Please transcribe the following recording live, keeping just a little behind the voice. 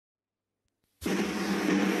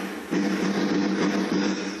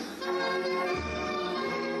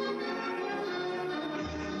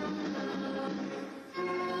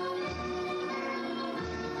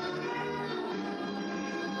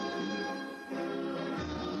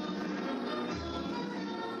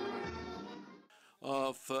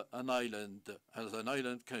an island, as an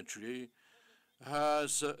island country,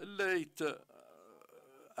 has late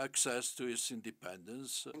access to its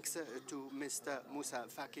independence. Thanks to Mr. Moussa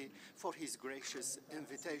Faki for his gracious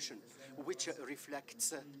invitation, which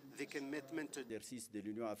reflects the commitment to l'exercice de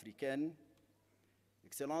l'Union africaine.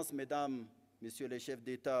 Excellences, Mesdames, Messieurs les chefs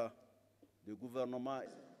d'État, de gouvernement.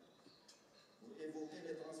 Pour évoquer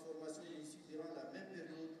les transformations issues durant la même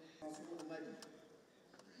période au Mali,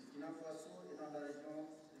 au Burkina Faso et dans la région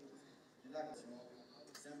de l'action,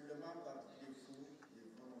 simplement par défaut de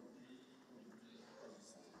volonté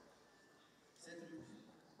agissante. Cette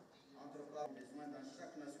rupture entre les besoins dans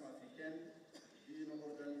chaque nation africaine d'une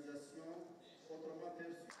organisation autrement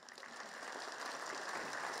perçue.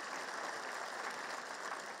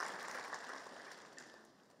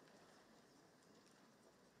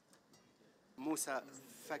 Moussa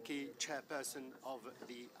Faki, chairperson of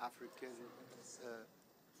the African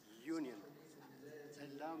Union.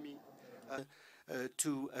 Allow me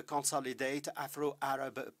to consolidate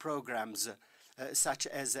Afro-Arab programs such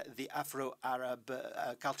as the Afro-Arab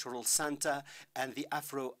Cultural Center and the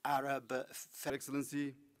Afro-Arab...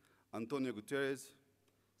 Excellency Antonio Guterres,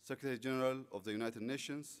 Secretary General of the United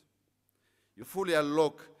Nations, you fully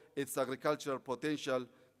unlock its agricultural potential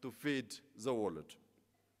to feed the world.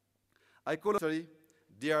 I call on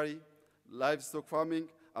dairy, livestock farming,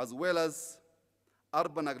 as well as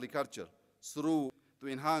urban agriculture to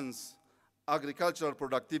enhance agricultural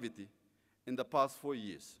productivity in the past 4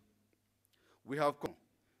 years. We have...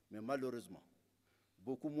 Mais malheureusement,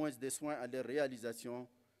 beaucoup moins de soins à leur réalisation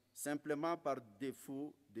simplement par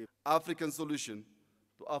défaut de... African solution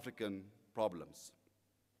to African problems.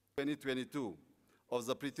 2022 of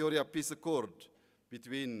the Pretoria Peace Accord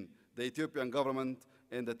between the Ethiopian government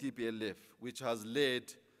and the TPLF, which has led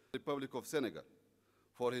the Republic of Senegal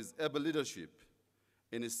for his able leadership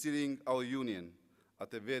in steering our union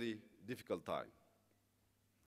at a very difficult time.